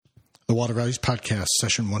The Water Values Podcast,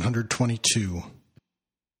 session 122.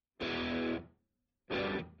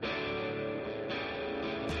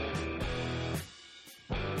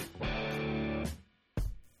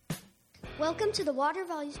 Welcome to the Water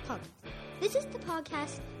Values Podcast. This is the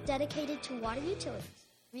podcast dedicated to water utilities,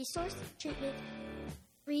 resource, treatment,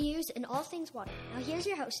 reuse, and all things water. Now here's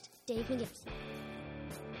your host, Dave McGibson.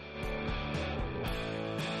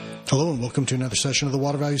 Hello and welcome to another session of the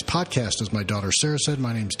Water Values Podcast. As my daughter Sarah said,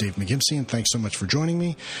 my name is Dave McGimsey, and thanks so much for joining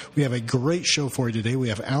me. We have a great show for you today. We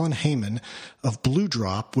have Alan Heyman of Blue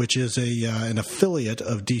Drop, which is an affiliate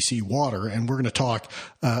of DC Water, and we're going to talk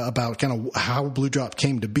about kind of how Blue Drop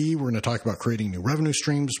came to be. We're going to talk about creating new revenue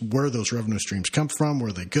streams, where those revenue streams come from,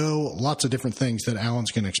 where they go, lots of different things that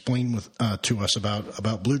Alan's going to explain to us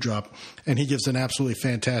about Blue Drop, and he gives an absolutely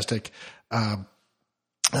fantastic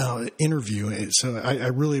interview. So I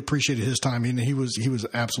really appreciated his time, and he was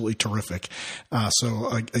absolutely terrific. So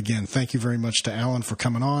again, thank you very much to Alan for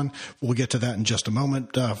coming on. We'll get to that in just a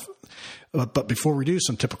moment. But before we do,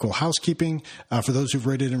 some typical housekeeping. For those who've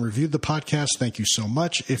rated and reviewed the podcast, thank you so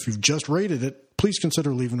much. If you've just rated it, please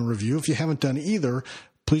consider leaving a review. If you haven't done either,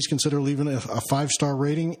 please consider leaving a 5-star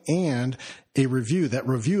rating and a review. That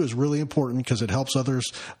review is really important because it helps others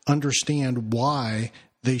understand why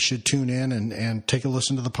they should tune in and take a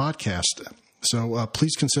listen to the podcast. So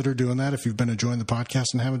please consider doing that if you've been enjoying the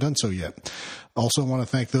podcast and haven't done so yet. Also want to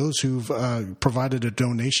thank those who've provided a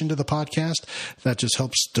donation to the podcast. That just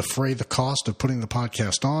helps defray the cost of putting the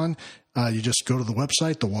podcast on. You just go to the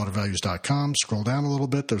website, thewatervalues.com, scroll down a little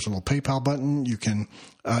bit. There's a little PayPal button. You can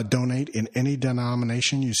donate in any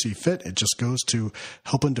denomination you see fit. It just goes to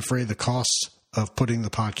helping defray the costs of putting the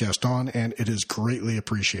podcast on, and it is greatly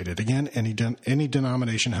appreciated. Again, any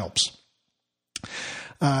denomination helps.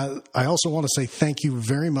 I also want to say thank you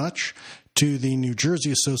very much to the New Jersey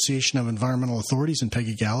Association of Environmental Authorities and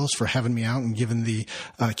Peggy Gallos for having me out and giving the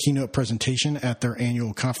keynote presentation at their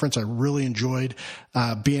annual conference. I really enjoyed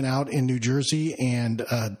being out in New Jersey and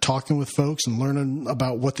talking with folks and learning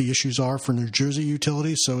about what the issues are for New Jersey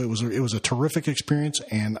utilities. So it was a terrific experience,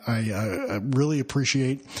 and I really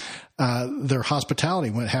appreciate their hospitality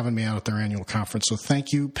when having me out at their annual conference. So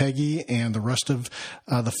thank you, Peggy, and the rest of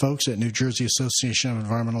the folks at New Jersey Association of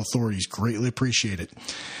Environmental Authorities. Greatly appreciate it.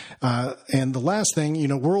 And the last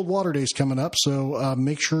thing, World Water Day is coming up, so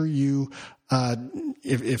make sure you,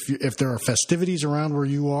 if there are festivities around where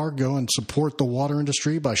you are, go and support the water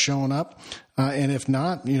industry by showing up. And if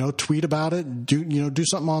not, tweet about it. Do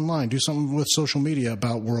something online. Do something with social media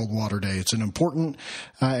about World Water Day. It's an important.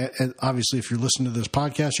 Obviously, if you're listening to this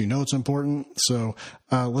podcast, it's important. So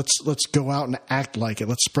let's go out and act like it.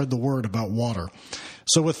 Let's spread the word about water.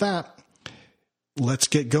 So with that, let's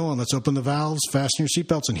get going. Let's open the valves, fasten your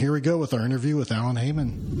seatbelts, and here we go with our interview with Alan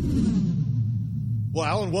Heyman. Well,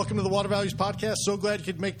 Alan, welcome to the Water Values Podcast. So glad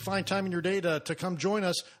you could find time in your day to come join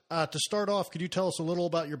us. To start off, could you tell us a little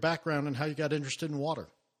about your background and how you got interested in water?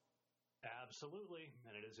 Absolutely,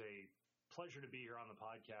 and it is a pleasure to be here on the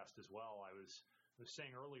podcast as well. I was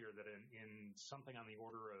saying earlier that in something on the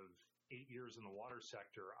order of 8 years in the water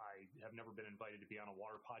sector, I have never been invited to be on a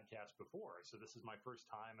water podcast before. So this is my first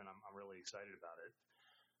time, and I'm really excited about it.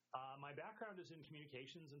 My background is in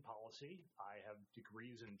communications and policy. I have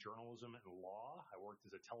degrees in journalism and law. I worked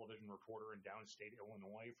as a television reporter in downstate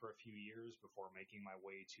Illinois for a few years before making my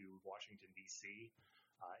way to Washington, D.C.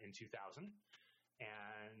 In 2000.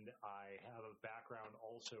 And I have a background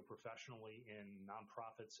also professionally in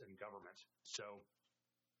nonprofits and government. So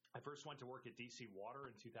I first went to work at DC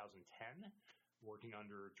Water in 2010, working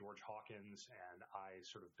under George Hawkins, and I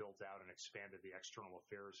sort of built out and expanded the external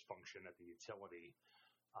affairs function at the utility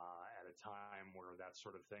at a time where that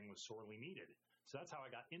sort of thing was sorely needed. So that's how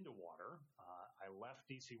I got into water. I left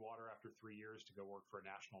DC Water after 3 years to go work for a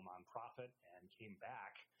national nonprofit and came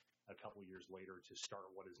back a couple years later to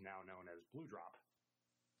start what is now known as Blue Drop.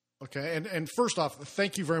 Okay, and first off,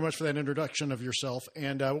 thank you very much for that introduction of yourself.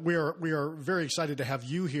 And we are very excited to have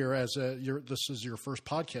you here as this is your first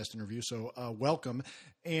podcast interview. So welcome.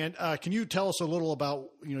 And can you tell us a little about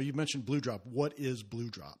you mentioned Blue Drop? What is Blue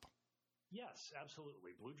Drop? Yes,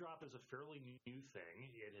 absolutely. Blue Drop is a fairly new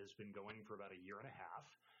thing. It has been going for about a year and a half.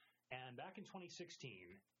 And back in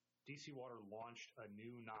 2016, DC Water launched a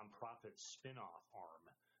new nonprofit spin-off arm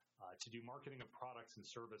to do marketing of products and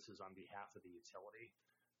services on behalf of the utility.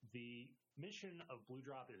 The mission of Blue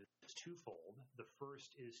Drop is twofold. The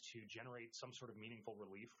first is to generate some sort of meaningful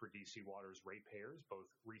relief for DC Water's ratepayers, both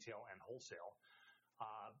retail and wholesale,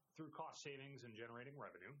 through cost savings and generating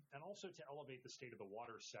revenue, and also to elevate the state of the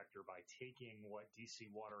water sector by taking what DC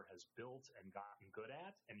Water has built and gotten good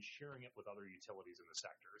at and sharing it with other utilities in the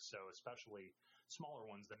sector. So especially smaller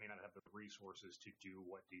ones that may not have the resources to do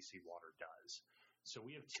what DC Water does. So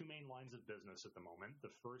we have two main lines of business at the moment.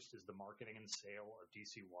 The first is the marketing and sale of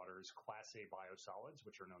DC Water's Class A biosolids,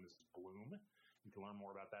 which are known as Bloom. You can learn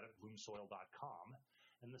more about that at bloomsoil.com.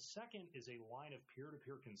 And the second is a line of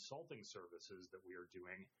peer-to-peer consulting services that we are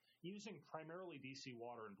doing using primarily DC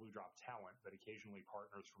Water and Blue Drop talent, but occasionally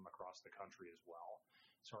partners from across the country as well.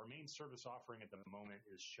 So our main service offering at the moment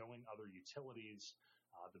is showing other utilities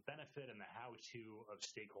the benefit and the how-to of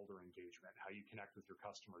stakeholder engagement, how you connect with your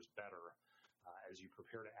customers better as you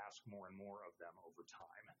prepare to ask more and more of them over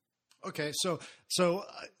time. Okay, so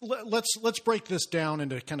let's break this down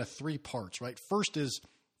into kind of three parts, right? First is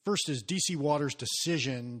DC Water's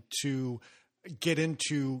decision to get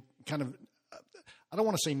into kind of, I don't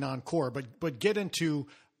want to say non-core, but get into,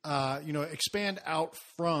 expand out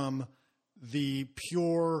from the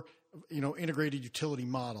pure, integrated utility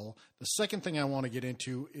model. The second thing I want to get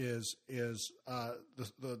into is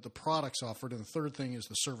the products offered, and the third thing is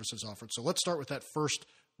the services offered. So let's start with that first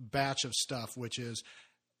batch of stuff, which is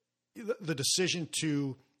the decision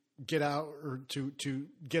to get out or to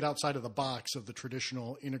get outside of the box of the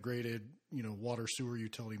traditional integrated, water sewer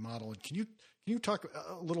utility model. And can you talk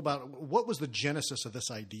a little about what was the genesis of this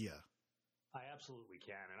idea? I absolutely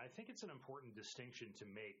can. And I think it's an important distinction to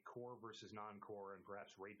make core versus non-core and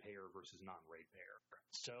perhaps ratepayer versus non-ratepayer.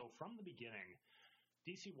 So from the beginning,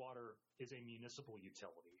 DC Water is a municipal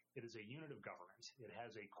utility. It is a unit of government. It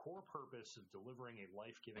has a core purpose of delivering a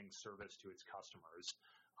life-giving service to its customers.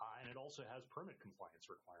 And it also has permit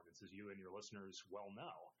compliance requirements, as you and your listeners well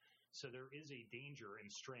know. So there is a danger in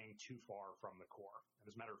straying too far from the core.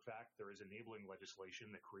 And as a matter of fact, there is enabling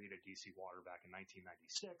legislation that created DC Water back in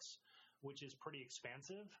 1996, which is pretty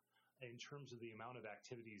expansive in terms of the amount of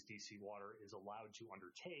activities DC Water is allowed to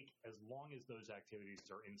undertake as long as those activities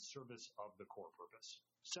are in service of the core purpose.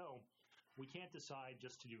 So we can't decide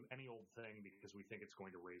just to do any old thing because we think it's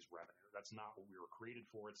going to raise revenue. That's not what we were created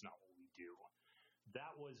for. It's not what we do.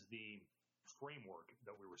 That was the framework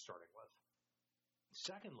that we were starting with.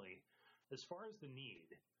 Secondly, as far as the need,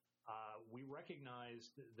 we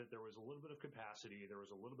recognized that there was a little bit of capacity, there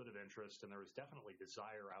was a little bit of interest, and there was definitely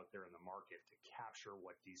desire out there in the market to capture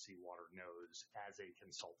what DC Water knows as a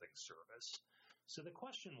consulting service. So the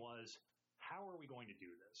question was, how are we going to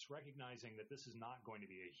do this? Recognizing that this is not going to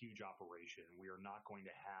be a huge operation. We are not going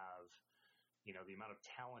to have the amount of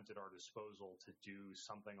talent at our disposal to do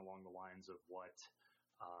something along the lines of what,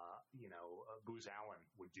 Booz Allen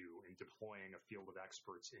would do in deploying a field of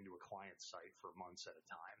experts into a client site for months at a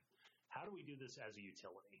time. How do we do this as a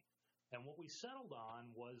utility? And what we settled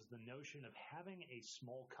on was the notion of having a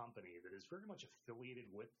small company that is very much affiliated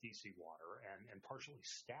with DC Water and partially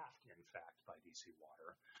staffed, in fact, by DC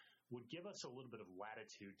Water, would give us a little bit of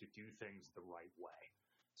latitude to do things the right way.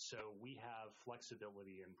 So we have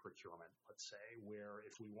flexibility in procurement, let's say, where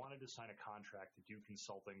if we wanted to sign a contract to do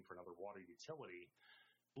consulting for another water utility,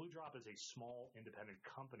 Blue Drop as a small independent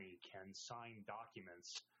company can sign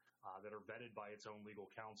documents that are vetted by its own legal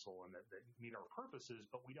counsel and that meet our purposes,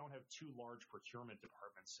 but we don't have two large procurement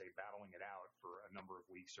departments, say, battling it out for a number of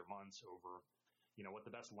weeks or months over, what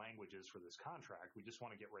the best language is for this contract. We just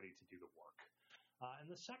want to get ready to do the work. And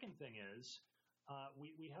the second thing is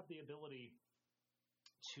we have the ability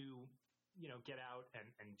to, get out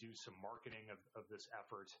and do some marketing of this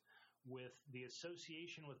effort with the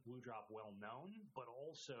association with Blue Drop well known, but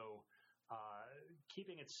also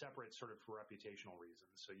keeping it separate sort of for reputational reasons.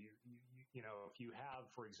 So if you have,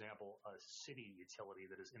 for example, a city utility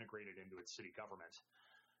that is integrated into its city government,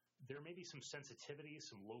 there may be some sensitivity,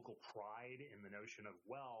 some local pride in the notion of,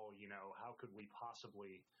 how could we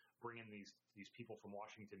possibly bring in these people from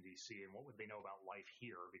Washington, D.C., and what would they know about life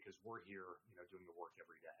here because we're here, doing the work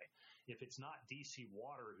every day. If it's not DC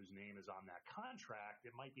Water whose name is on that contract,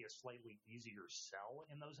 it might be a slightly easier sell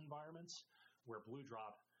in those environments where Blue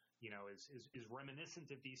Drop, is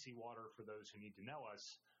reminiscent of DC Water for those who need to know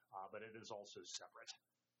us, but it is also separate.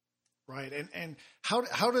 Right. And how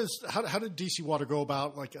did DC Water go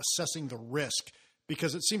about assessing the risk?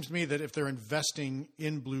 Because it seems to me that if they're investing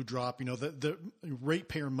in Blue Drop, the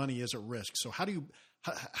ratepayer money is at risk. So how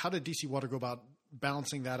did DC Water go about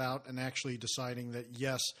balancing that out and actually deciding that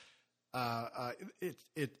yes,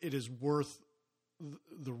 it is worth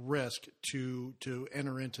the risk to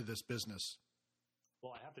enter into this business?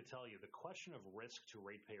 Well, I have to tell you, the question of risk to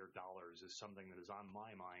ratepayer dollars is something that is on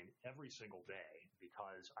my mind every single day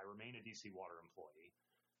because I remain a DC Water employee.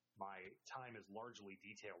 My time is largely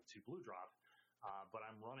detailed to Blue Drop. but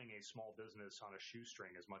I'm running a small business on a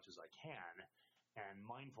shoestring as much as I can, and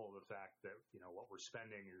mindful of the fact that what we're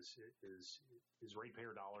spending is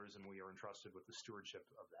ratepayer dollars, and we are entrusted with the stewardship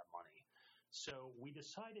of that money. So we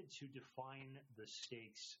decided to define the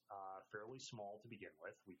stakes fairly small to begin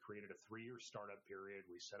with. We created a 3-year startup period.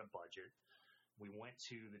 We set a budget. We went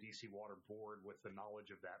to the DC Water Board with the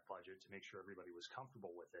knowledge of that budget to make sure everybody was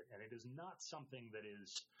comfortable with it. And it is not something that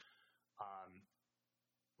is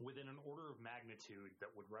within an order of magnitude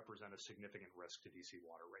that would represent a significant risk to DC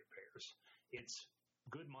Water ratepayers. It's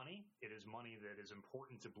good money. It is money that is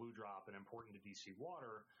important to Blue Drop and important to DC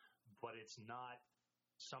Water, but it's not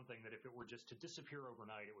something that if it were just to disappear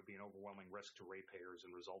overnight, it would be an overwhelming risk to ratepayers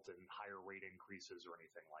and result in higher rate increases or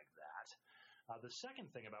anything like that. The second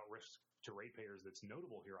thing about risk to ratepayers that's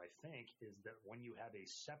notable here, I think, is that when you have a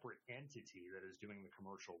separate entity that is doing the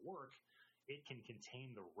commercial work, it can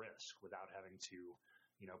contain the risk without having to,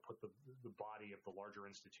 put the body of the larger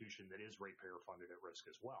institution that is ratepayer funded at risk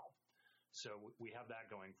as well. So we have that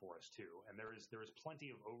going for us too. And there is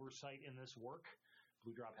plenty of oversight in this work.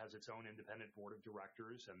 Blue Drop has its own independent board of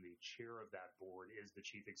directors, and the chair of that board is the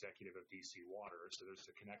chief executive of DC Water. So there's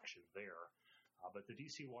a connection there. But the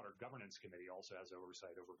DC Water Governance Committee also has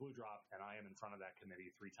oversight over Blue Drop, and I am in front of that committee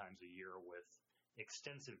 3 times a year with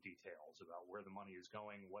extensive details about where the money is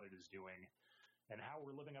going, what it is doing, and how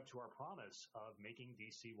we're living up to our promise of making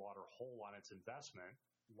DC Water whole on its investment,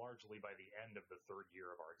 largely by the end of the 3rd year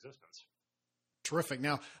of our existence. Terrific.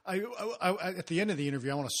 Now, I at the end of the interview,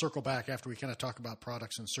 I want to circle back after we kind of talk about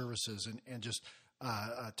products and services and just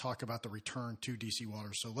talk about the return to DC Water.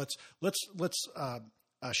 So let's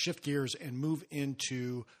shift gears and move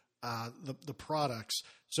into the products.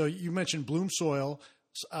 So you mentioned Bloom Soil.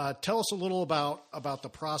 Tell us a little about the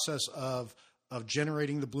process of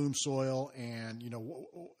generating the Bloom Soil, and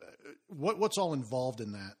what's all involved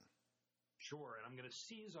in that. Sure, and I'm going to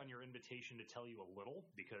seize on your invitation to tell you a little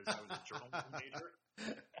because I was a journalism major.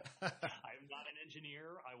 I am not an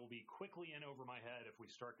engineer. I will be quickly in over my head if we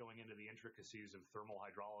start going into the intricacies of thermal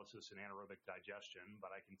hydrolysis and anaerobic digestion, but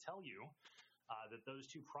I can tell you that those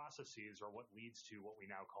two processes are what leads to what we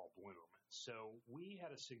now call Bloom. So we had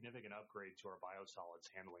a significant upgrade to our biosolids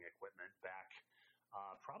handling equipment back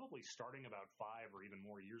probably starting about 5 or even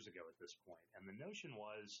more years ago at this point. And the notion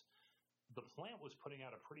was the plant was putting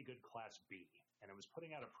out a pretty good Class B, and it was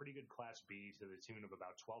putting out a pretty good Class B to the tune of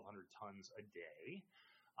about 1,200 tons a day,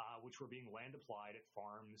 which were being land applied at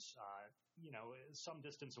farms, some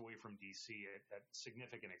distance away from DC at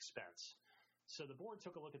significant expense. So the board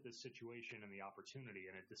took a look at this situation and the opportunity,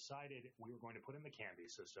 and it decided we were going to put in the Canby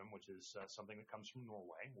system, which is something that comes from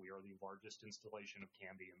Norway. We are the largest installation of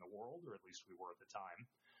Canby in the world, or at least we were at the time,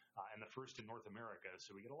 and the first in North America.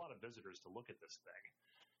 So we get a lot of visitors to look at this thing.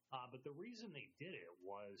 But the reason they did it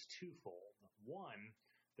was twofold. One,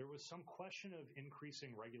 there was some question of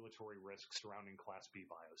increasing regulatory risks surrounding Class B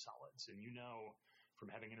biosolids. And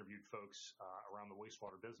from having interviewed folks around the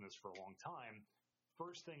wastewater business for a long time,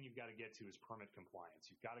 first thing you've got to get to is permit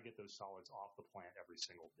compliance. You've got to get those solids off the plant every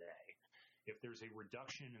single day. If there's a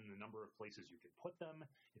reduction in the number of places you can put them,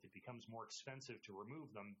 if it becomes more expensive to remove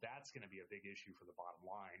them, that's going to be a big issue for the bottom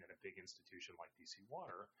line at a big institution like DC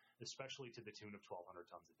Water, especially to the tune of 1,200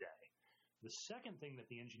 tons a day. The second thing that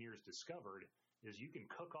the engineers discovered is you can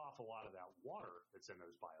cook off a lot of that water that's in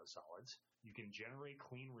those biosolids. You can generate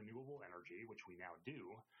clean, renewable energy, which we now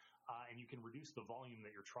do, and you can reduce the volume that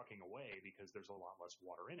you're trucking away because there's a lot less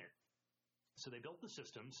water in it. So they built the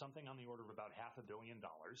system, something on the order of about $500 million.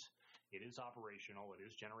 It is operational. It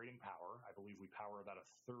is generating power. I believe we power about a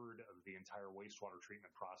third of the entire wastewater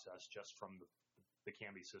treatment process just from the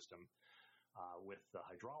Canby system with the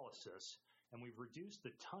hydrolysis. And we've reduced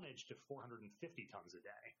the tonnage to 450 tons a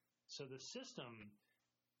day. So the system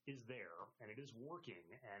is there, and it is working,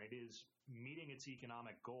 and it is meeting its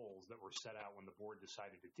economic goals that were set out when the board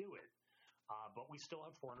decided to do it. But we still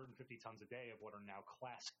have 450 tons a day of what are now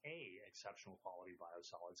Class A exceptional quality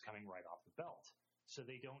biosolids coming right off the belt. So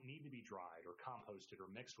they don't need to be dried or composted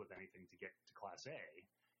or mixed with anything to get to Class A.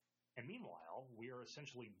 And meanwhile, we are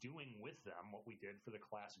essentially doing with them what we did for the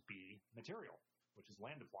Class B material, which is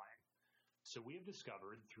land applying. So we have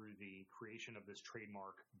discovered through the creation of this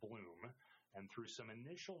trademark Bloom and through some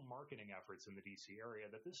initial marketing efforts in the DC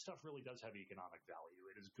area that this stuff really does have economic value.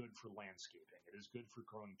 It is good for landscaping. It is good for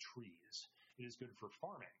growing trees. It is good for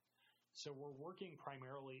farming. So we're working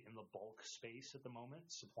primarily in the bulk space at the moment,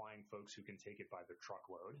 supplying folks who can take it by the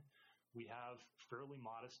truckload. We have fairly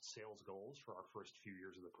modest sales goals for our first few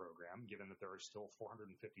years of the program, given that there are still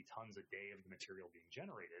 450 tons a day of the material being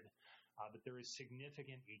generated. But there is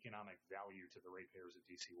significant economic value to the ratepayers of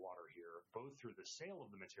DC Water here, both through the sale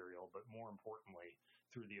of the material, but more importantly,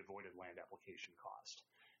 through the avoided land application cost.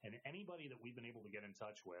 And anybody that we've been able to get in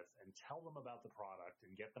touch with and tell them about the product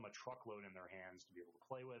and get them a truckload in their hands to be able to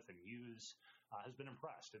play with and use has been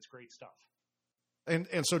impressed. It's great stuff. And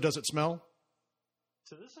so does it smell?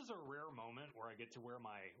 So this is a rare moment where I get to wear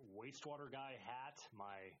my wastewater guy hat,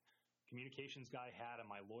 my communications guy hat, and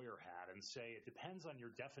my lawyer hat and say it depends on your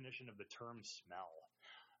definition of the term smell.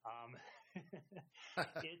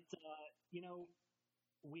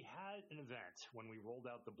 We had an event when we rolled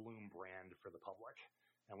out the Bloom brand for the public,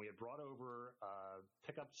 and we had brought over a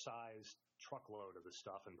pickup-sized truckload of the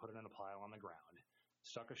stuff and put it in a pile on the ground,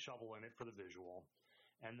 stuck a shovel in it for the visual,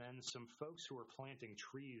 and then some folks who were planting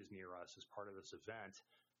trees near us as part of this event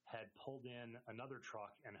had pulled in another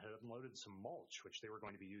truck and had unloaded some mulch, which they were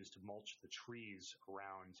going to be used to mulch the trees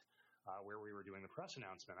around where we were doing the press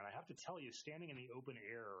announcement. And I have to tell you, standing in the open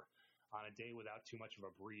air on a day without too much of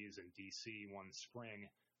a breeze in DC one spring,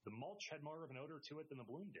 the mulch had more of an odor to it than the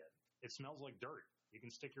Bloom did. It smells like dirt. You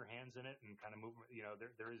can stick your hands in it and kind of move,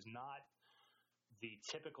 there is not the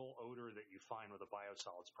typical odor that you find with a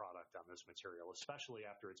biosolids product on this material, especially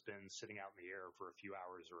after it's been sitting out in the air for a few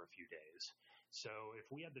hours or a few days. So if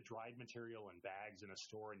we had the dried material in bags in a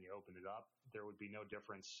store and you opened it up, there would be no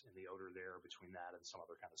difference in the odor there between that and some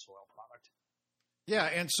other kind of soil product. Yeah,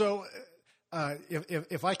 and so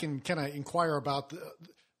if I can kind of inquire about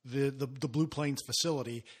the Blue Plains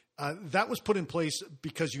facility, that was put in place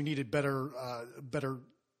because you needed better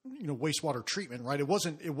wastewater treatment, right? It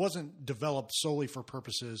wasn't developed solely for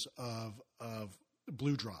purposes of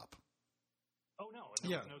Blue Drop. Oh no,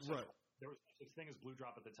 yeah, no right. There was no such thing as Blue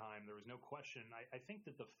Drop at the time. There was no question. I think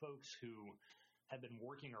that the folks who had been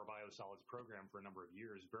working our biosolids program for a number of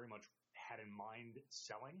years very much had in mind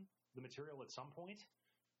selling the material at some point,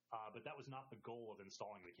 but that was not the goal of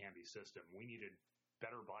installing the Canby system. We needed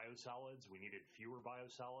better biosolids. We needed fewer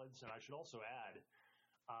biosolids, and I should also add,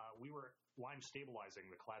 we were lime stabilizing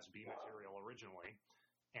the Class B material originally,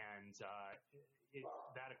 and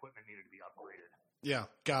that equipment needed to be upgraded. Yeah,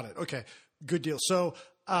 got it. Okay, good deal. So,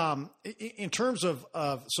 in terms of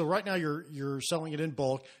so right now you're selling it in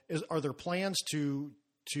bulk. Are there plans to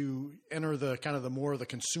enter the kind of the more of the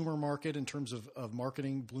consumer market in terms of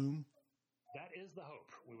marketing Bloom? That is the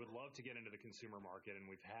hope. We would love to get into the consumer market, and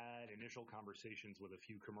we've had initial conversations with a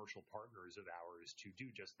few commercial partners of ours to do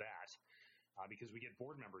just that. Because we get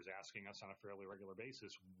board members asking us on a fairly regular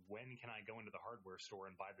basis, when can I go into the hardware store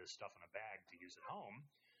and buy this stuff in a bag to use at home?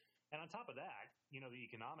 And on top of that, the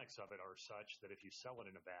economics of it are such that if you sell it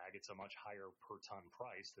in a bag, it's a much higher per ton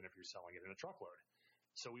price than if you're selling it in a truckload.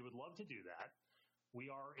 So we would love to do that.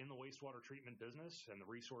 We are in the wastewater treatment business and the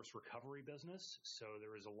resource recovery business, so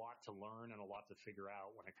there is a lot to learn and a lot to figure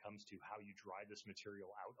out when it comes to how you dry this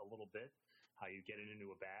material out a little bit, how you get it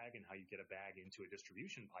into a bag, and how you get a bag into a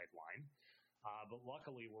distribution pipeline. But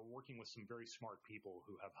luckily, we're working with some very smart people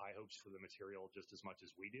who have high hopes for the material just as much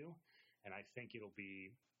as we do. And I think it'll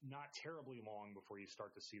be not terribly long before you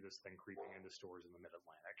start to see this thing creeping into stores in the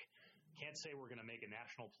Mid-Atlantic. Can't say we're going to make a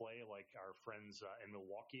national play like our friends in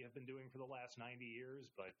Milwaukee have been doing for the last 90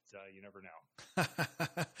 years, but you never know.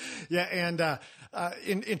 Yeah, and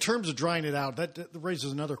in terms of drying it out, that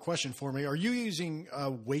raises another question for me. Are you using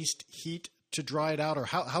waste heat to dry it out, or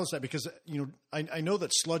how's that? Because I know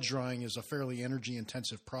that sludge drying is a fairly energy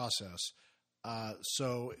intensive process.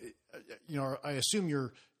 So I assume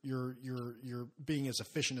you're being as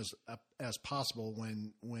efficient as possible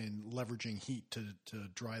when leveraging heat to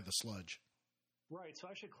dry the sludge. Right.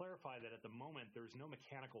 So I should clarify that at the moment, there's no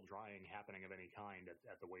mechanical drying happening of any kind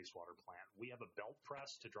at the wastewater plant. We have a belt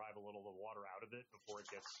press to drive a little of the water out of it before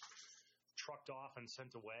it gets trucked off and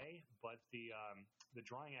sent away, but the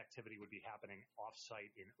drying activity would be happening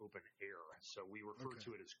off-site in open air. So we refer to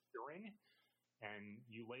it as curing, and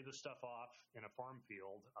you lay the stuff off in a farm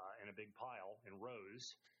field in a big pile in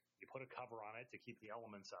rows. You put a cover on it to keep the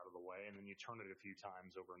elements out of the way, and then you turn it a few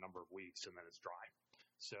times over a number of weeks, and then it's dry.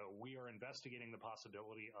 So we are investigating the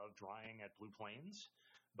possibility of drying at Blue Plains.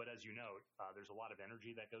 But as you note, there's a lot of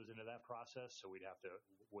energy that goes into that process, so we'd have to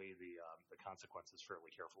weigh the consequences fairly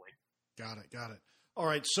carefully. Got it. All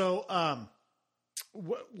right. So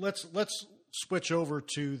let's switch over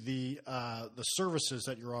to the services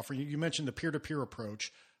that you're offering. You mentioned the peer-to-peer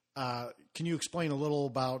approach. Can you explain a little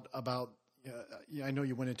about? I know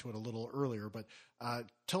you went into it a little earlier, but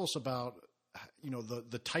tell us about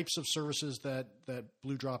the types of services that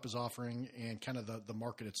Blue Drop is offering and kind of the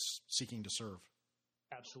market it's seeking to serve.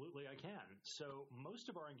 Absolutely, I can. So most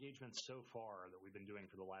of our engagements so far that we've been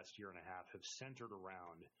doing for the last year and a half have centered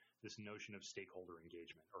around this notion of stakeholder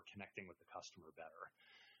engagement or connecting with the customer better.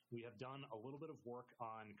 We have done a little bit of work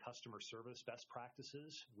on customer service best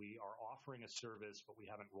practices. We are offering a service, but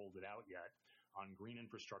we haven't rolled it out yet, on green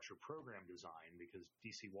infrastructure program design, because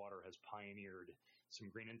DC Water has pioneered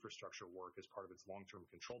some green infrastructure work as part of its long-term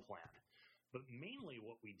control plan. But mainly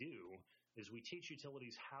what we do is we teach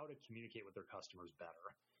utilities how to communicate with their customers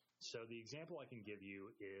better. So the example I can give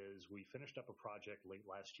you is we finished up a project late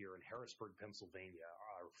last year in Harrisburg, Pennsylvania,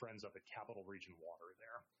 our friends up at Capital Region Water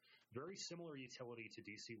there. Very similar utility to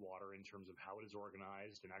DC Water in terms of how it is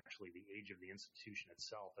organized and actually the age of the institution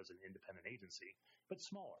itself as an independent agency, but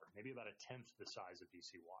smaller, maybe about a tenth the size of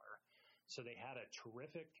DC Water. So they had a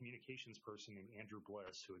terrific communications person named Andrew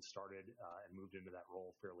Bliss who had started and moved into that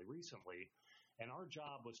role fairly recently. And our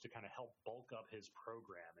job was to kind of help bulk up his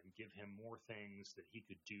program and give him more things that he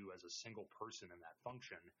could do as a single person in that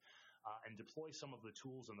function, and deploy some of the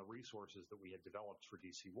tools and the resources that we had developed for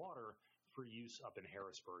DC Water for use up in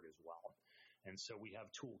Harrisburg as well. And so we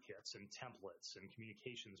have toolkits and templates and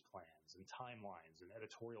communications plans and timelines and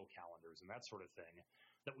editorial calendars and that sort of thing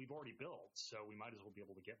that we've already built. So we might as well be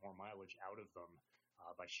able to get more mileage out of them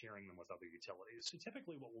by sharing them with other utilities. So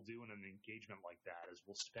typically what we'll do in an engagement like that is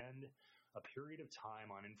we'll spend a period of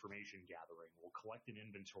time on information gathering. We'll collect an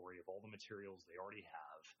inventory of all the materials they already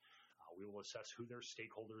have. We will assess who their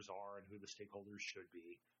stakeholders are and who the stakeholders should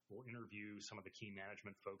be. We'll interview some of the key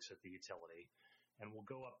management folks at the utility, and we'll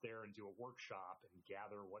go up there and do a workshop and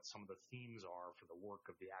gather what some of the themes are for the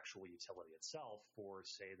work of the actual utility itself for,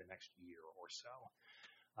 say, the next year or so.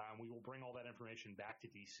 We will bring all that information back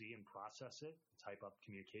to DC and process it, type up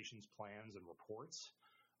communications plans and reports,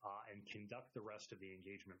 and conduct the rest of the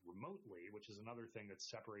engagement remotely, which is another thing that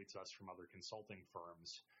separates us from other consulting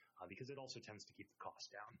firms, because it also tends to keep the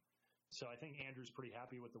cost down. So I think Andrew's pretty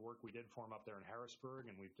happy with the work we did for him up there in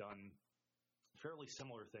Harrisburg, and we've done fairly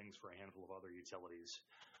similar things for a handful of other utilities.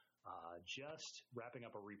 Just wrapping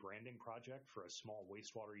up a rebranding project for a small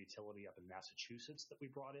wastewater utility up in Massachusetts that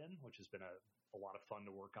we brought in, which has been a lot of fun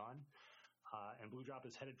to work on. And Blue Drop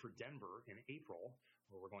is headed for Denver in April,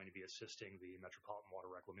 where we're going to be assisting the Metropolitan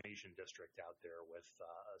Water Reclamation District out there with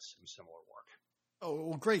some similar work. Oh,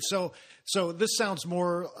 well, great. So this sounds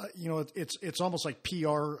more, it's almost like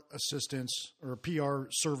PR assistance or PR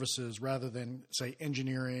services rather than, say,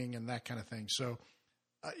 engineering and that kind of thing. So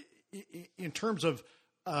in terms of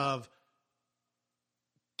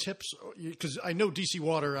tips, because I know DC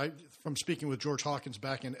Water, from speaking with George Hawkins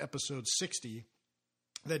back in episode 60,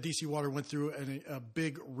 that DC Water went through a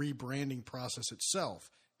big rebranding process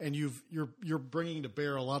itself. And you're bringing to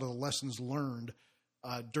bear a lot of the lessons learned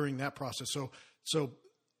during that process. So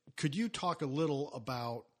could you talk a little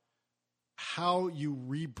about how you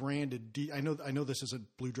rebranded I know this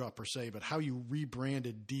isn't Blue Drop per se, but how you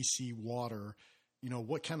rebranded DC Water,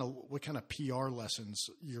 what kind of PR lessons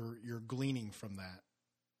you're gleaning from that?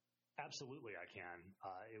 Absolutely, I can.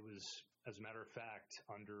 It was, as a matter of fact,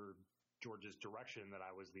 under George's direction that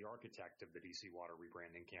I was the architect of the DC Water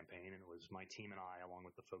rebranding campaign, and it was my team and I, along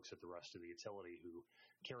with the folks at the rest of the utility, who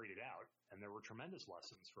carried it out. And there were tremendous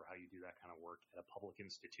lessons for how you do that kind of work at a public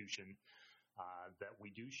institution that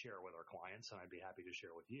we do share with our clients, and I'd be happy to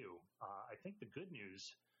share with you. I think the good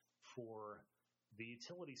news for the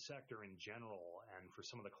utility sector in general, and for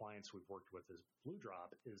some of the clients we've worked with as Blue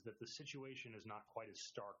Drop, is that the situation is not quite as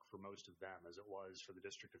stark for most of them as it was for the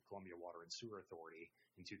District of Columbia Water and Sewer Authority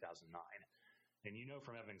in 2009. And you know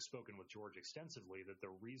from having spoken with George extensively that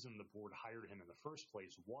the reason the board hired him in the first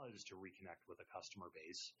place was to reconnect with a customer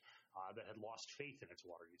base that had lost faith in its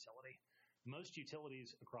water utility. Most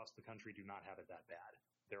utilities across the country do not have it that bad.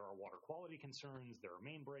 There are water quality concerns, there are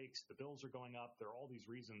main breaks, the bills are going up, there are all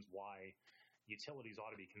these reasons why utilities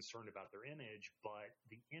ought to be concerned about their image, but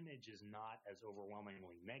the image is not as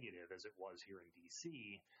overwhelmingly negative as it was here in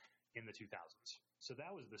DC in the 2000s. So that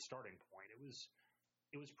was the starting point. It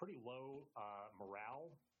was pretty low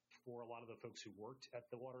morale for a lot of the folks who worked at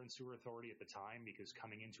the Water and Sewer Authority at the time, because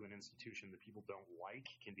coming into an institution that people don't like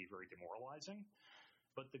can be very demoralizing.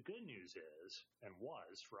 But the good news is, and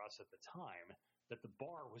was for us at the time, that the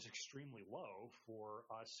bar was extremely low for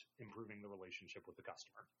us improving the relationship with the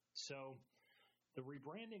customer. So the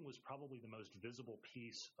rebranding was probably the most visible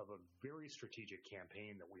piece of a very strategic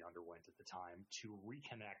campaign that we underwent at the time to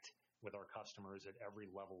reconnect with our customers at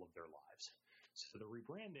every level of their lives. So the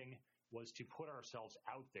rebranding was to put ourselves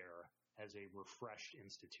out there as a refreshed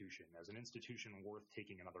institution, as an institution worth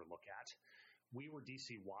taking another look at. We were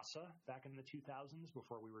DC WASA back in the 2000s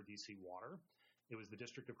before we were DC Water. It was the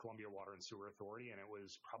District of Columbia Water and Sewer Authority, and it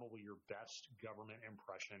was probably your best government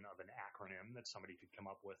impression of an acronym that somebody could come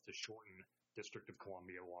up with to shorten District of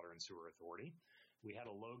Columbia Water and Sewer Authority. We had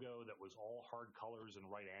a logo that was all hard colors and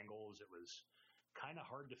right angles. It was kind of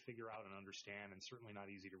hard to figure out and understand, and certainly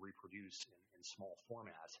not easy to reproduce in small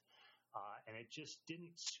format. And it just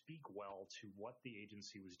didn't speak well to what the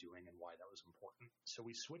agency was doing and why that was important. So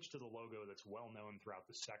we switched to the logo that's well known throughout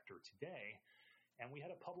the sector today. And we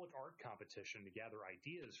had a public art competition to gather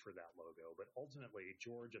ideas for that logo. But ultimately,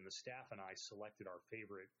 George and the staff and I selected our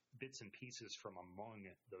favorite bits and pieces from among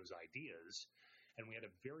those ideas. And we had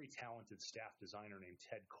a very talented staff designer named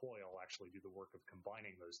Ted Coyle actually do the work of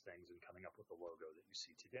combining those things and coming up with the logo that you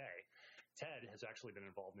see today. Ted has actually been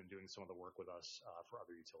involved in doing some of the work with us for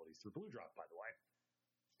other utilities through Blue Drop, by the way.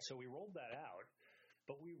 So we rolled that out,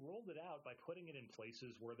 but we rolled it out by putting it in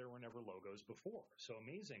places where there were never logos before. So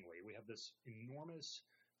amazingly, we have this enormous,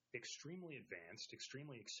 extremely advanced,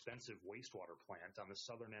 extremely expensive wastewater plant on the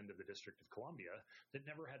southern end of the District of Columbia that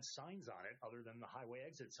never had signs on it other than the highway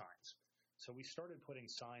exit signs. So we started putting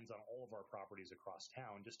signs on all of our properties across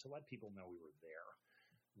town just to let people know we were there.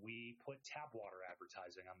 We put tap water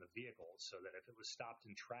advertising on the vehicles so that if it was stopped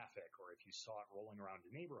in traffic or if you saw it rolling around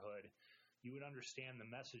a neighborhood, you would understand the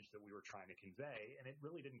message that we were trying to convey, and it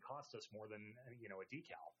really didn't cost us more than, a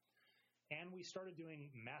decal. And we started doing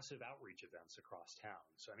massive outreach events across town.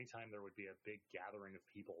 So anytime there would be a big gathering of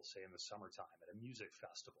people, say in the summertime, at a music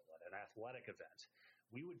festival, at an athletic event,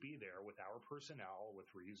 we would be there with our personnel, with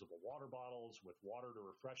reusable water bottles, with water to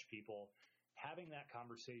refresh people, having that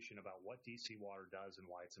conversation about what DC Water does and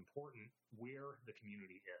why it's important, where the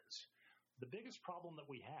community is. The biggest problem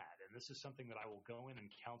that we had, and this is something that I will go in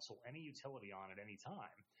and counsel any utility on at any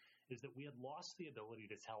time, is that we had lost the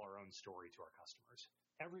ability to tell our own story to our customers.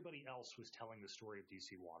 Everybody else was telling the story of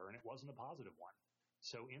DC Water, and it wasn't a positive one.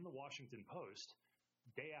 So in the Washington Post,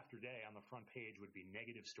 day after day on the front page would be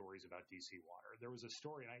negative stories about DC Water. There was a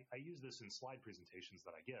story, and I use this in slide presentations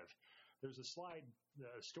that I give. There's a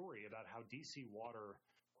story about how DC Water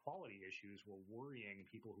quality issues were worrying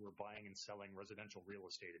people who were buying and selling residential real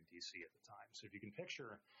estate in DC at the time. So if you can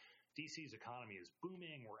picture, DC's economy is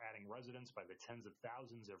booming. We're adding residents by the tens of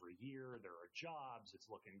thousands every year. There are jobs. It's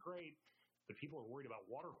looking great. But people are worried about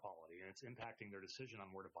water quality, and it's impacting their decision on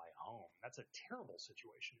where to buy a home. That's a terrible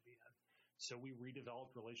situation to be in. So we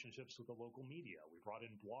redeveloped relationships with the local media. We brought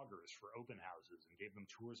in bloggers for open houses and gave them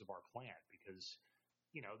tours of our plant because,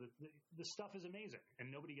 the stuff is amazing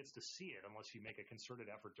and nobody gets to see it unless you make a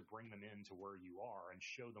concerted effort to bring them in to where you are and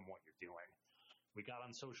show them what you're doing. We got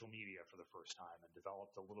on social media for the first time and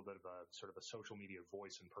developed a little bit of a sort of a social media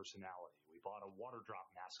voice and personality. We bought a water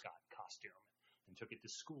drop mascot costume and took it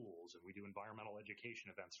to schools, and we do environmental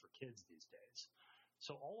education events for kids these days.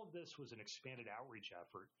 So all of this was an expanded outreach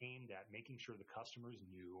effort aimed at making sure the customers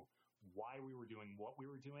knew why we were doing what we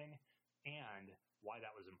were doing and why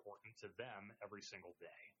that was important to them every single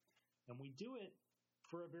day. And we do it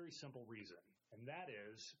for a very simple reason, and that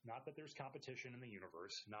is not that there's competition in the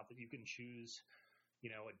universe, not that you can choose,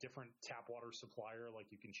 a different tap water supplier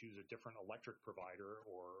like you can choose a different electric provider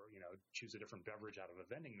or, choose a different beverage out of a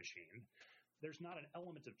vending machine. There's not an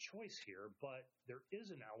element of choice here, but there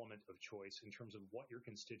is an element of choice in terms of what your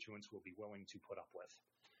constituents will be willing to put up with.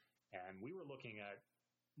 And we were looking at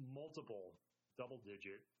multiple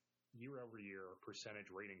double-digit year-over-year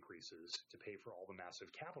percentage rate increases to pay for all the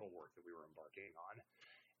massive capital work that we were embarking on.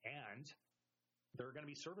 And there are going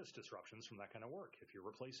to be service disruptions from that kind of work. If you're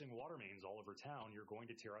replacing water mains all over town, you're going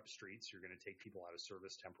to tear up streets. You're going to take people out of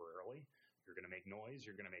service temporarily. You're going to make noise.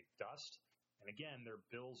 You're going to make dust. And again, their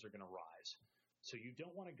bills are going to rise. So you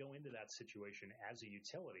don't want to go into that situation as a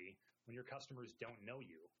utility when your customers don't know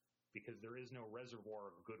you, because there is no reservoir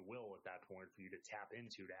of goodwill at that point for you to tap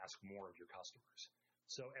into to ask more of your customers.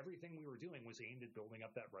 So everything we were doing was aimed at building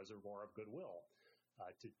up that reservoir of goodwill,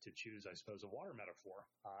 to choose, I suppose, a water metaphor.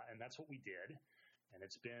 And that's what we did. And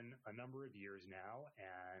it's been a number of years now,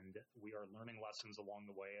 and we are learning lessons along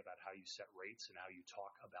the way about how you set rates and how you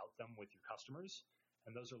talk about them with your customers.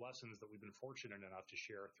 And those are lessons that we've been fortunate enough to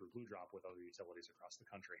share through Blue Drop with other utilities across the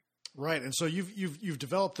country. Right. And so you've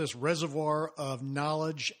developed this reservoir of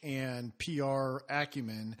knowledge and PR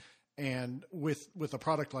acumen, and with a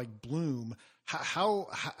product like Bloom,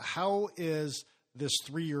 how is this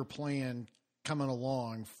 3-year plan coming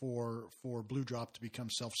along for Blue Drop to become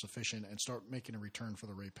self-sufficient and start making a return for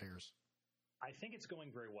the ratepayers? I think it's going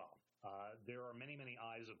very well. There are many, many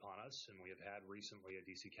eyes upon us, and we have had recently a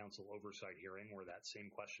DC Council oversight hearing where that same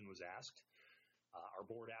question was asked. Our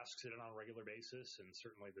board asks it on a regular basis, and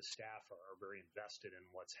certainly the staff are very invested in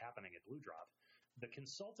what's happening at Blue Drop. The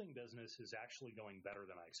consulting business is actually going better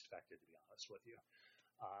than I expected, to be honest with you.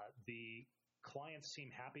 The clients seem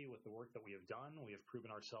happy with the work that we have done. We have proven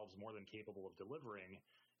ourselves more than capable of delivering,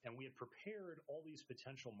 And we had prepared all these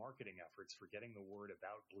potential marketing efforts for getting the word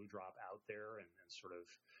about Blue Drop out there and sort of,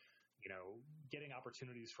 getting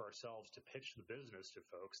opportunities for ourselves to pitch the business to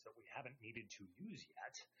folks that we haven't needed to use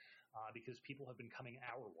yet, because people have been coming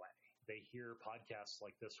our way. They hear podcasts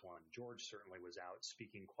like this one. George certainly was out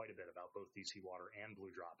speaking quite a bit about both DC Water and Blue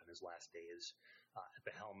Drop in his last days at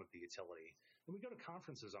the helm of the utility. And we go to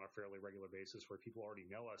conferences on a fairly regular basis where people already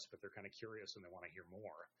know us, but they're kind of curious and they want to hear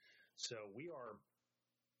more. So we are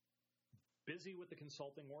busy with the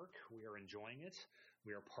consulting work. We are enjoying it.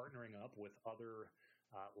 We are partnering up with other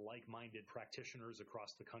like-minded practitioners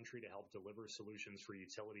across the country to help deliver solutions for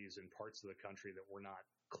utilities in parts of the country that we're not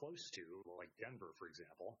close to, like Denver, for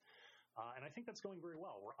example. And I think that's going very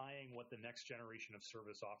well. We're eyeing what the next generation of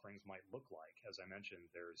service offerings might look like. As I mentioned,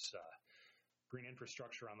 there's green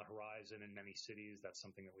infrastructure on the horizon in many cities. That's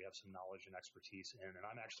something that we have some knowledge and expertise in. And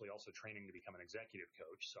I'm actually also training to become an executive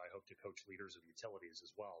coach, so I hope to coach leaders of utilities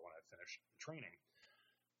as well when I finish the training.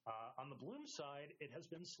 On the Bloom side, it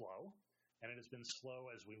has been slow. And it has been slow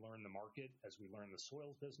as we learn the market, as we learn the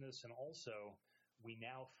soils business, and also we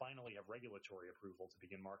now finally have regulatory approval to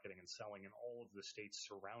begin marketing and selling in all of the states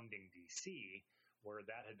surrounding D.C., where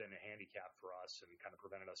that had been a handicap for us and kind of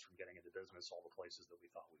prevented us from getting into business all the places that we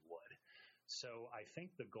thought we would. So I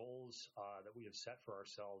think the goals that we have set for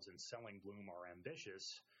ourselves in selling Bloom are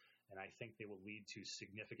ambitious, and I think they will lead to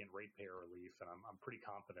significant ratepayer relief, and I'm pretty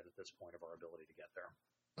confident at this point of our ability to get there.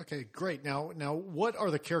 Okay, great. Now, what are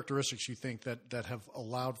the characteristics you think that have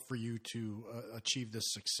allowed for you to achieve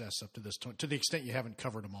this success up to this point? To the extent you haven't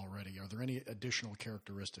covered them already, are there any additional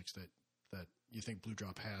characteristics that you think Blue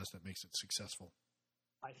Drop has that makes it successful?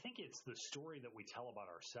 I think it's the story that we tell about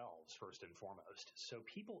ourselves, first and foremost. So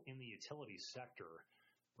people in the utility sector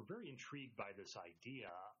were very intrigued by this idea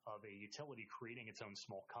of a utility creating its own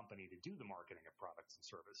small company to do the marketing of products and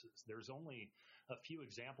services. There's only a few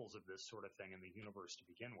examples of this sort of thing in the universe to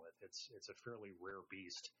begin with. It's a fairly rare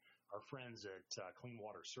beast. Our friends at Clean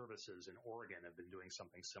Water Services in Oregon have been doing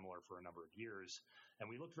something similar for a number of years, and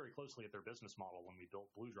we looked very closely at their business model when we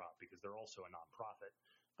built Blue Drop because they're also a nonprofit,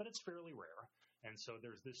 but it's fairly rare. And so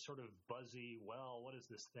there's this sort of buzzy, well, what is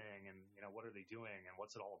this thing? And, what are they doing? And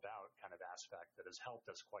what's it all about kind of aspect that has helped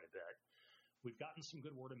us quite a bit. We've gotten some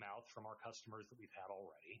good word of mouth from our customers that we've had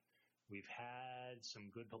already. We've had some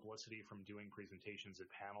good publicity from doing presentations at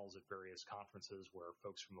panels at various conferences where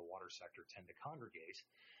folks from the water sector tend to congregate.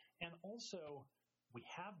 And also, we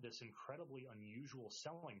have this incredibly unusual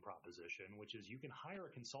selling proposition, which is you can hire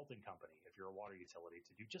a consulting company if you're a water utility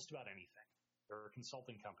to do just about anything. There are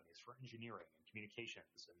consulting companies for engineering and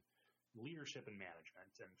communications and leadership and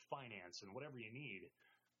management and finance and whatever you need.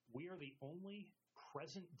 We are the only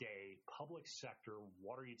present-day public sector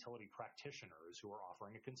water utility practitioners who are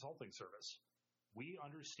offering a consulting service. We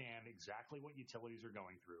understand exactly what utilities are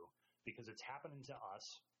going through because it's happening to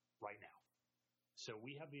us right now. So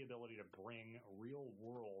we have the ability to bring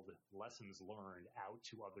real-world lessons learned out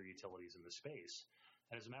to other utilities in the space.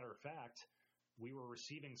 And as a matter of fact, we were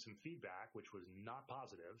receiving some feedback, which was not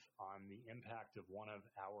positive, on the impact of one of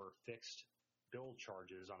our fixed bill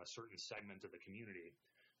charges on a certain segment of the community.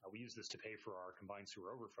 We use this to pay for our combined sewer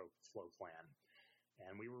overflow plan.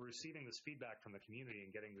 And we were receiving this feedback from the community and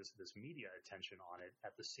getting this media attention on it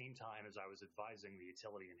at the same time as I was advising the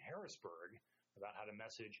utility in Harrisburg about how to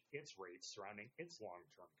message its rates surrounding its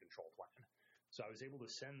long-term control plan. So I was able to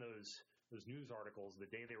send those news articles the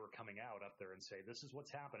day they were coming out up there and say, this is what's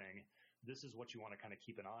happening. This is what you want to kind of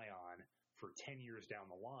keep an eye on for 10 years down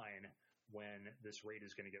the line when this rate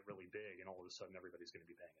is going to get really big and all of a sudden everybody's going to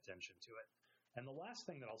be paying attention to it. And the last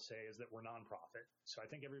thing that I'll say is that we're nonprofit. So I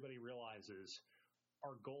think everybody realizes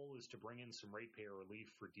our goal is to bring in some ratepayer relief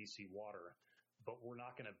for DC Water, but we're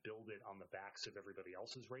not going to build it on the backs of everybody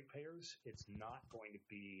else's ratepayers. It's not going to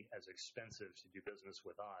be as expensive to do business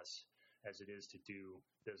with us as it is to do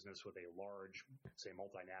business with a large, say,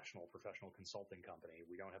 multinational professional consulting company.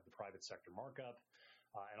 We don't have the private sector markup.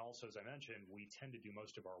 And also, as I mentioned, we tend to do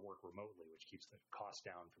most of our work remotely, which keeps the cost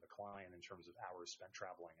down for the client in terms of hours spent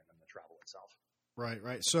traveling and then the travel itself.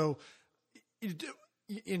 Right. So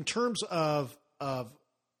in terms of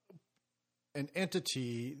an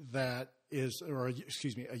entity that is,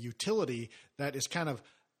 a utility that is kind of,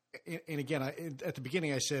 and again, at the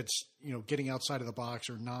beginning I said, getting outside of the box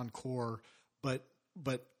or non-core, but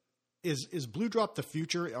is Blue Drop the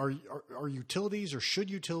future? Are utilities, or should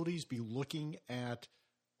utilities be looking at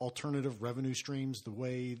alternative revenue streams the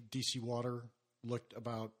way DC Water looked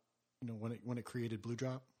about, when it created Blue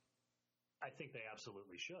Drop? I think they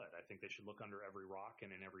absolutely should. I think they should look under every rock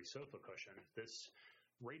and in every sofa cushion. This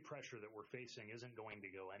rate pressure that we're facing isn't going to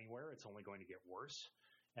go anywhere. It's only going to get worse.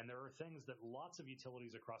 And there are things that lots of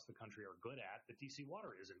utilities across the country are good at that DC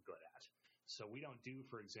Water isn't good at. So we don't do,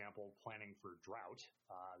 for example, planning for drought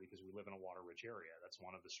because we live in a water-rich area. That's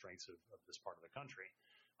one of the strengths of this part of the country.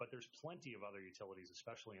 But there's plenty of other utilities,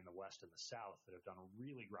 especially in the West and the South, that have done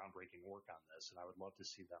really groundbreaking work on this, and I would love to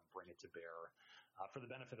see them bring it to bear for the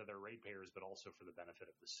benefit of their ratepayers, but also for the benefit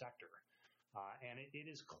of the sector. And it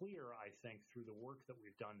is clear, I think, through the work that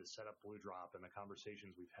we've done to set up Blue Drop and the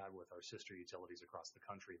conversations we've had with our sister utilities across the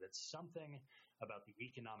country, that something about the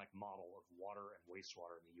economic model of water and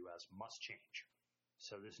wastewater in the U.S. must change.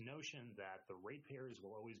 So this notion that the ratepayers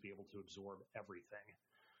will always be able to absorb everything,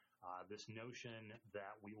 this notion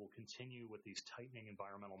that we will continue with these tightening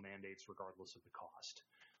environmental mandates regardless of the cost,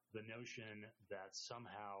 the notion that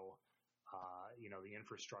somehow the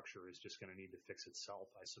infrastructure is just going to need to fix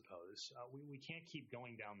itself, I suppose. We can't keep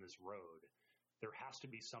going down this road. There has to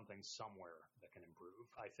be something somewhere that can improve.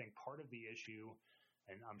 I think part of the issue,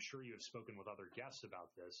 and I'm sure you have spoken with other guests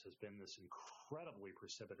about this, has been this incredibly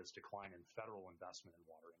precipitous decline in federal investment in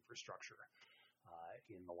water infrastructure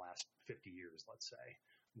in the last 50 years, let's say.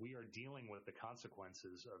 We are dealing with the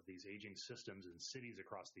consequences of these aging systems in cities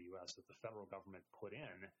across the U.S. that the federal government put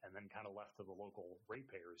in and then kind of left to the local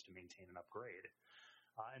ratepayers to maintain and upgrade.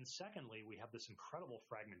 And secondly, we have this incredible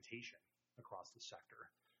fragmentation across the sector.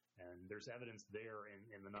 And there's evidence there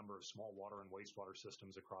in the number of small water and wastewater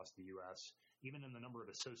systems across the U.S., even in the number of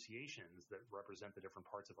associations that represent the different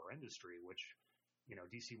parts of our industry, which,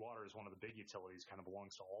 DC Water is one of the big utilities, kind of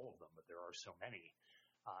belongs to all of them, but there are so many.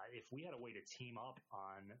 If we had a way to team up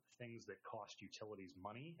on things that cost utilities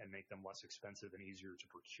money and make them less expensive and easier to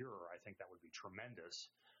procure, I think that would be tremendous.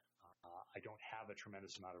 I don't have a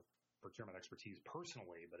tremendous amount of procurement expertise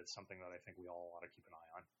personally, but it's something that I think we all ought to keep an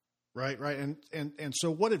eye on. Right. And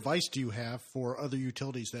so what advice do you have for other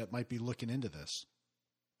utilities that might be looking into this?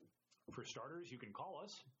 For starters, you can call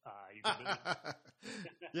us. You can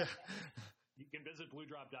visit, you can visit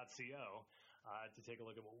bluedrop.co. To take a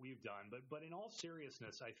look at what we've done. But in all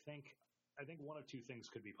seriousness, I think one of two things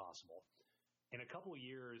could be possible. In a couple of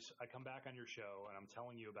years, I come back on your show and I'm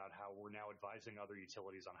telling you about how we're now advising other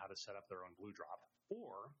utilities on how to set up their own Blue Drop.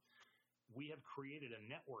 Or we have created a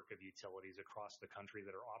network of utilities across the country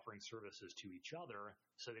that are offering services to each other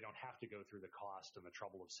so they don't have to go through the cost and the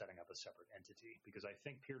trouble of setting up a separate entity. Because I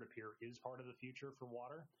think peer-to-peer is part of the future for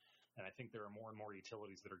water. And I think there are more and more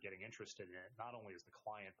utilities that are getting interested in it, not only as the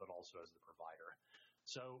client, but also as the provider.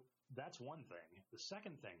 So that's one thing. The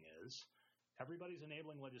second thing is everybody's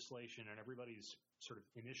enabling legislation and everybody's sort of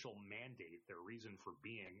initial mandate, their reason for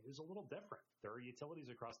being, is a little different. There are utilities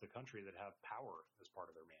across the country that have power as part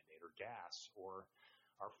of their mandate, or gas, or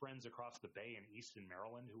our friends across the Bay in Easton,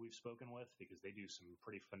 Maryland, who we've spoken with because they do some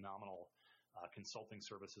pretty phenomenal consulting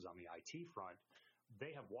services on the IT front.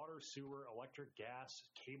 They have water, sewer, electric, gas,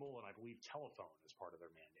 cable, and I believe telephone as part of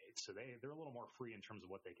their mandate. So they're a little more free in terms of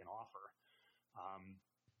what they can offer.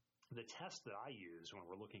 The test that I use when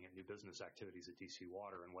we're looking at new business activities at DC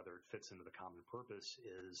Water and whether it fits into the common purpose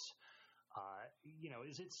is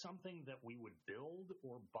it something that we would build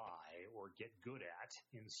or buy or get good at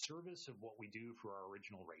in service of what we do for our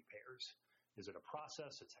original ratepayers? Is it a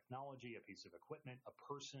process, a technology, a piece of equipment, a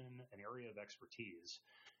person, an area of expertise?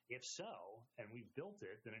 If so, and we've built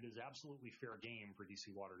it, then it is absolutely fair game for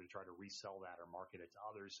DC Water to try to resell that or market it to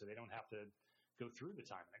others so they don't have to go through the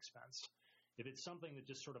time and expense. If it's something that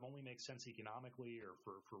just sort of only makes sense economically or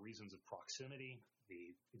for reasons of proximity,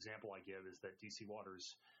 the example I give is that DC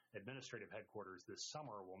Water's administrative headquarters this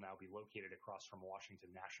summer will now be located across from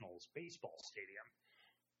Washington Nationals baseball stadium.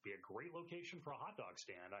 Be a great location for a hot dog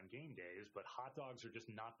stand on game days, but hot dogs are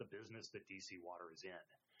just not the business that DC Water is in.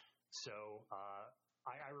 So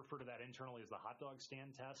I refer to that internally as the hot dog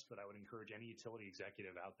stand test, but I would encourage any utility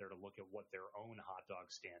executive out there to look at what their own hot dog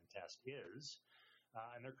stand test is.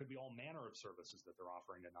 And there could be all manner of services that they're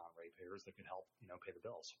offering to non-ratepayers that could help, pay the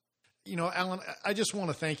bills. Alan, I just want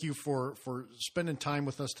to thank you for spending time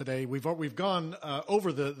with us today. We've gone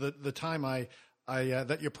over the time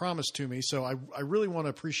that you promised to me. So I really want to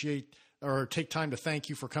appreciate or take time to thank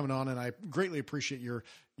you for coming on. And I greatly appreciate your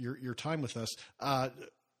time with us.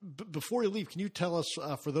 Before you leave, can you tell us,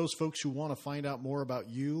 for those folks who want to find out more about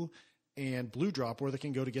you and Blue Drop, where they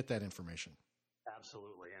can go to get that information?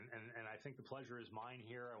 Absolutely. And I think the pleasure is mine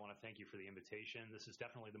here. I want to thank you for the invitation. This is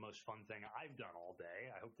definitely the most fun thing I've done all day.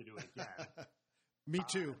 I hope to do it again. Me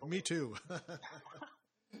too. Me too.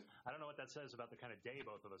 I don't know what that says about the kind of day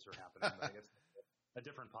both of us are happening, but I guess a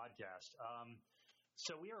different podcast.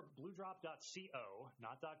 So we are bluedrop.co,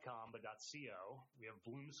 not .com, but .co. We have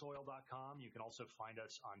bloomsoil.com. You can also find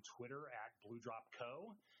us on Twitter at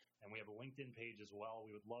bluedropco. And we have a LinkedIn page as well.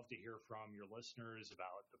 We would love to hear from your listeners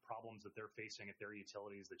about the problems that they're facing at their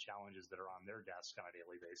utilities, the challenges that are on their desk on a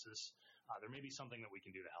daily basis. There may be something that we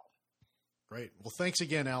can do to help. Great. Well, thanks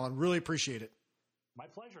again, Alan. Really appreciate it. My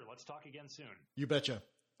pleasure. Let's talk again soon. You betcha.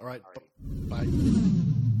 All right. All right. Bye.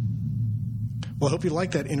 Well, I hope you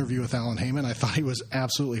liked that interview with Alan Heyman. I thought he was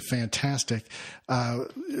absolutely fantastic.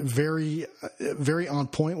 Very, very on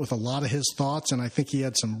point with a lot of his thoughts. And I think he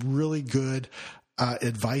had some really good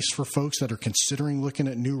advice for folks that are considering looking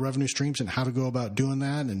at new revenue streams and how to go about doing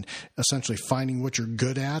that and essentially finding what you're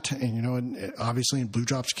good at. And, you know, and obviously in Blue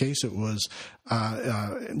Drop's case, it was,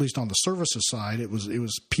 at least on the services side, it was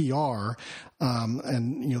PR.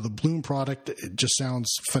 And, you know, the Bloom product, it just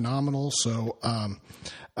sounds phenomenal. So,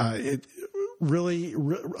 it really,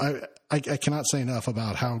 I cannot say enough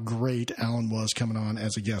about how great Alan was coming on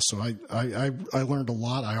as a guest. So I learned a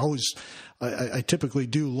lot. I typically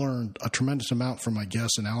do learn a tremendous amount from my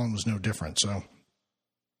guests, and Alan was no different. So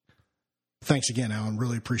thanks again, Alan.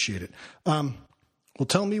 Really appreciate it. Well,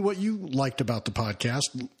 tell me what you liked about the podcast.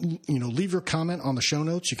 You know, leave your comment on the show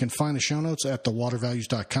notes. You can find the show notes at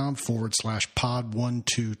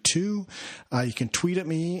thewatervalues.com/pod122. You can tweet at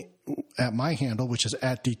me at my handle, which is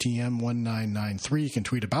at DTM1993. You can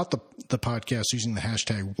tweet about the podcast using the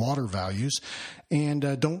hashtag watervalues. And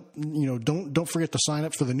don't forget to sign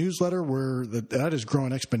up for the newsletter, where that is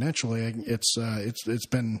growing exponentially. It's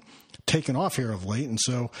been taken off here of late, and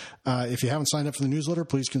so if you haven't signed up for the newsletter,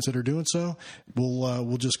 please consider doing so.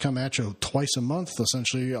 We'll just come at you twice a month,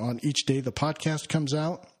 essentially on each day the podcast comes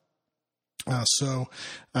out. So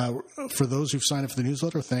for those who've signed up for the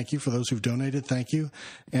newsletter, thank you. For those who've donated, thank you.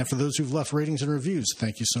 And for those who've left ratings and reviews,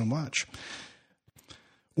 thank you so much.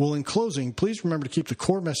 Well, in closing, please remember to keep the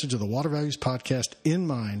core message of the Water Values podcast in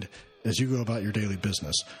mind as you go about your daily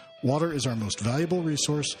business. Water is our most valuable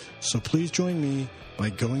resource, so please join me by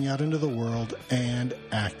going out into the world and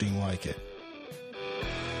acting like it.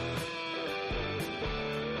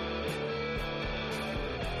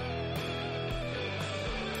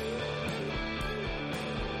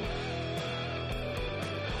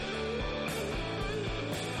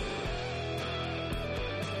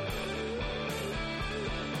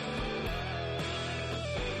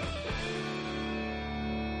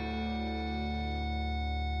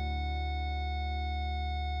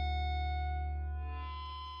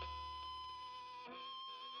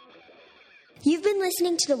 You've been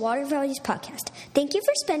listening to the Water Values Podcast. Thank you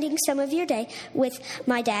for spending some of your day with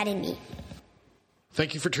my dad and me.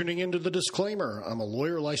 Thank you for tuning into the disclaimer. I'm a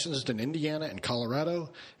lawyer licensed in Indiana and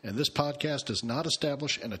Colorado, and this podcast does not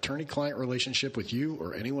establish an attorney-client relationship with you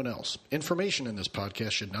or anyone else. Information in this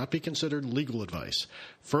podcast should not be considered legal advice.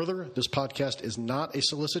 Further, this podcast is not a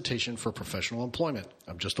solicitation for professional employment.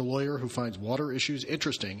 I'm just a lawyer who finds water issues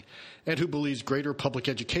interesting and who believes greater public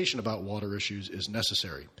education about water issues is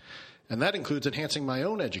necessary. And that includes enhancing my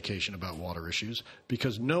own education about water issues,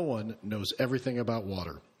 because no one knows everything about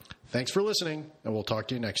water. Thanks for listening, and we'll talk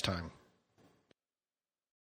to you next time.